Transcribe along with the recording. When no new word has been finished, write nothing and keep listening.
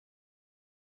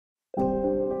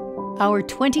Our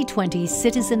 2020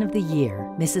 Citizen of the Year,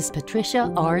 Mrs.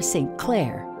 Patricia R. St.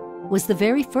 Clair, was the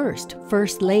very first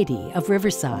First Lady of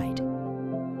Riverside.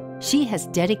 She has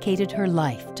dedicated her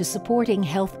life to supporting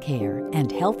healthcare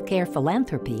and healthcare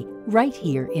philanthropy right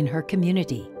here in her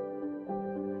community.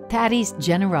 Patti's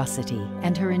generosity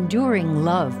and her enduring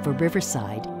love for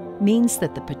Riverside means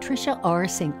that the Patricia R.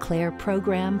 St. Clair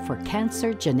Program for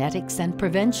Cancer Genetics and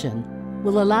Prevention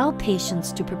will allow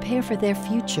patients to prepare for their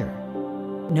future,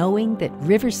 knowing that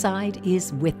Riverside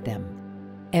is with them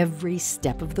every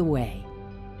step of the way.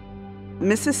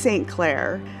 Mrs. St.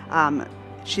 Clair,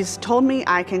 she's told me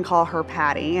I can call her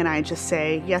Patti, and I just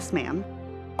say, yes, ma'am.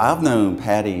 I've known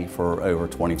Patti for over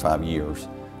 25 years,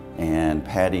 and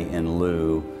Patti and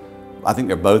Lou, I think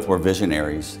they both were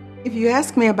visionaries. If you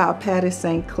ask me about Patti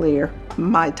St. Clair,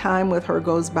 my time with her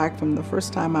goes back from the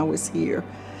first time I was here,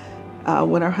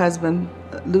 when her husband,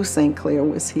 Lou St. Clair,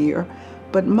 was here.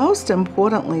 But most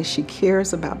importantly, she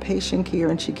cares about patient care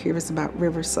and she cares about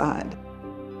Riverside.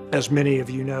 As many of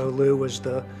you know, Lou was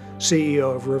the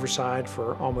CEO of Riverside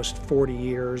for almost 40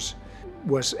 years,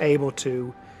 was able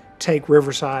to take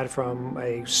Riverside from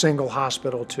a single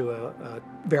hospital to a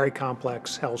very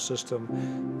complex health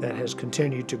system that has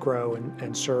continued to grow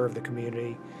and serve the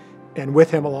community. And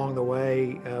with him along the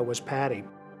way was Patti.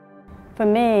 For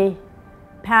me,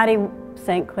 Patti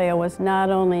St. Clair was not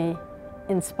only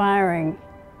inspiring,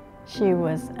 she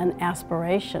was an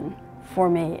aspiration for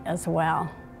me as well.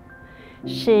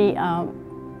 She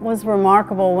was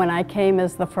remarkable when I came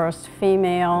as the first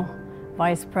female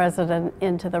vice president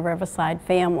into the Riverside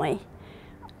family,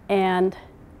 and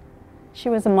she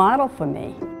was a model for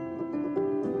me.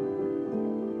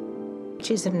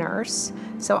 She's a nurse,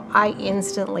 so I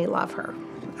instantly love her.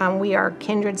 We are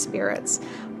kindred spirits,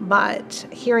 but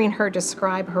hearing her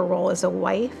describe her role as a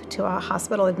wife to a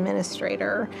hospital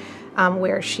administrator,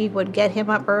 where she would get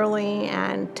him up early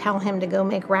and tell him to go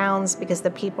make rounds because the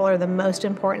people are the most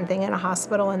important thing in a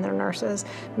hospital and their nurses,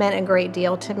 meant a great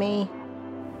deal to me.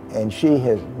 And she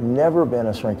has never been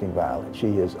a shrinking violet.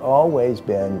 She has always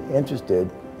been interested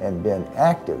and been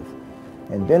active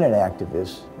and been an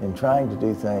activist in trying to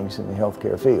do things in the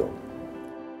healthcare field.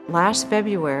 Last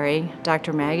February,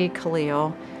 Dr. Maggie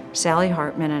Khalil, Sally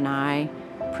Hartman, and I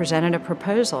presented a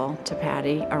proposal to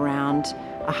Patti around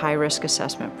a high-risk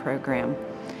assessment program.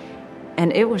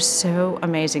 And it was so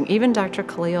amazing. Even Dr.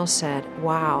 Khalil said,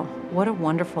 wow, what a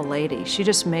wonderful lady. She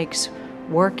just makes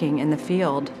working in the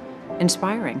field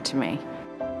inspiring to me.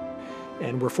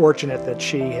 And we're fortunate that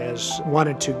she has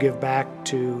wanted to give back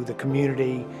to the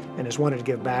community and has wanted to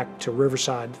give back to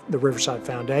Riverside, the Riverside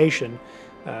Foundation,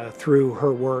 through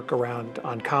her work around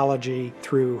oncology,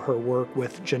 through her work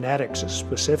with genetics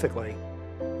specifically.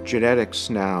 Genetics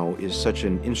now is such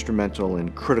an instrumental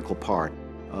and critical part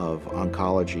of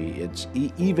oncology. It's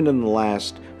even in the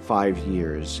last 5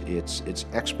 years, it's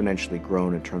exponentially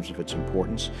grown in terms of its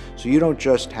importance. So you don't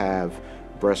just have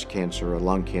breast cancer or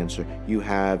lung cancer, you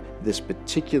have this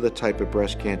particular type of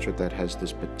breast cancer that has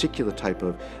this particular type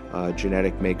of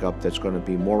genetic makeup that's going to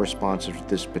be more responsive to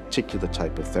this particular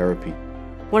type of therapy.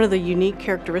 One of the unique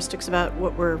characteristics about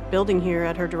what we're building here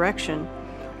at her direction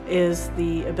is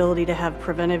the ability to have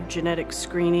preventive genetic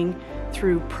screening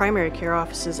through primary care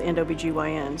offices and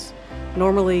OBGYNs.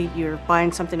 Normally, you're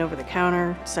buying something over the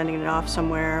counter, sending it off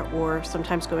somewhere, or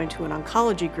sometimes going to an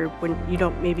oncology group when you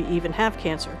don't maybe even have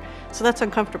cancer. So that's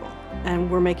uncomfortable, and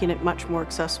we're making it much more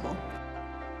accessible.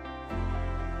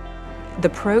 The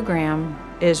program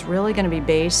is really going to be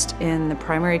based in the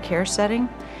primary care setting.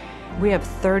 We have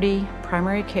 30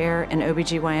 primary care and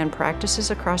OBGYN practices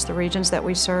across the regions that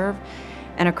we serve.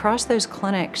 And across those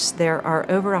clinics, there are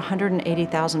over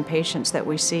 180,000 patients that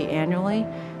we see annually,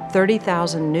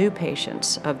 30,000 new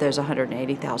patients of those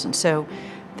 180,000. So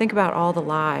think about all the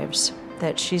lives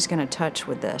that she's going to touch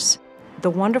with this. The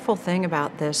wonderful thing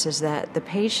about this is that the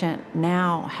patient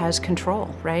now has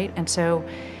control, right? And so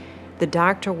the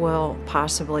doctor will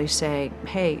possibly say,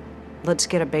 hey, let's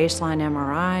get a baseline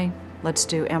MRI, let's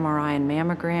do MRI and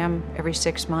mammogram every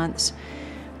 6 months.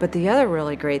 But the other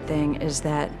really great thing is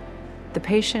that the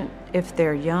patient, if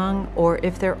they're young or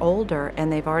if they're older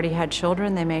and they've already had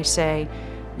children, they may say,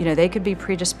 you know, they could be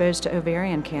predisposed to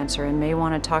ovarian cancer and may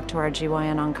want to talk to our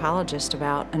GYN oncologist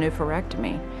about an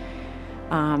oophorectomy.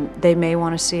 They may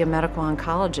want to see a medical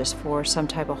oncologist for some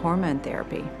type of hormone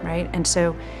therapy, right? And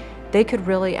so they could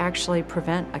really actually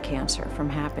prevent a cancer from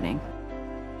happening.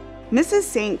 Mrs.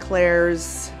 St.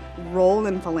 Clair's role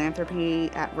in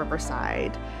philanthropy at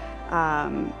Riverside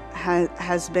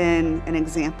has been an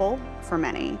example for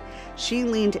many. She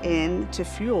leaned in to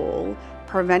fuel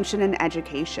prevention and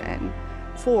education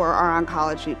for our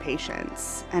oncology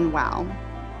patients, and wow.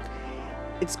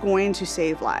 it's going to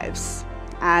save lives.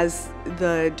 As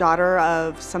the daughter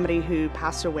of somebody who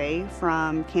passed away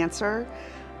from cancer,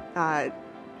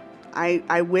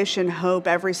 I wish and hope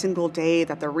every single day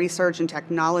that the research and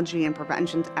technology and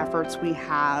prevention efforts we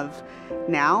have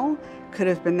now could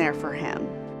have been there for him.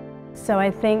 So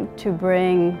I think to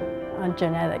bring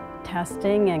genetic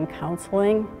testing and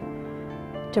counseling,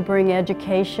 to bring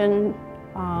education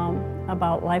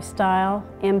about lifestyle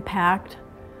impact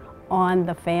on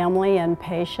the family and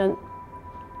patient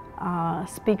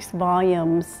speaks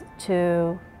volumes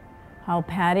to how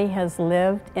Patti has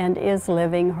lived and is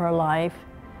living her life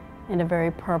in a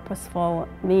very purposeful,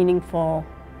 meaningful,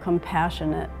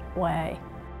 compassionate way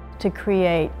to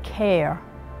create care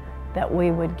that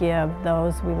we would give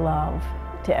those we love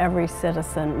to every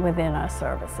citizen within our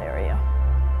service area.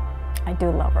 I do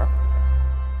love her.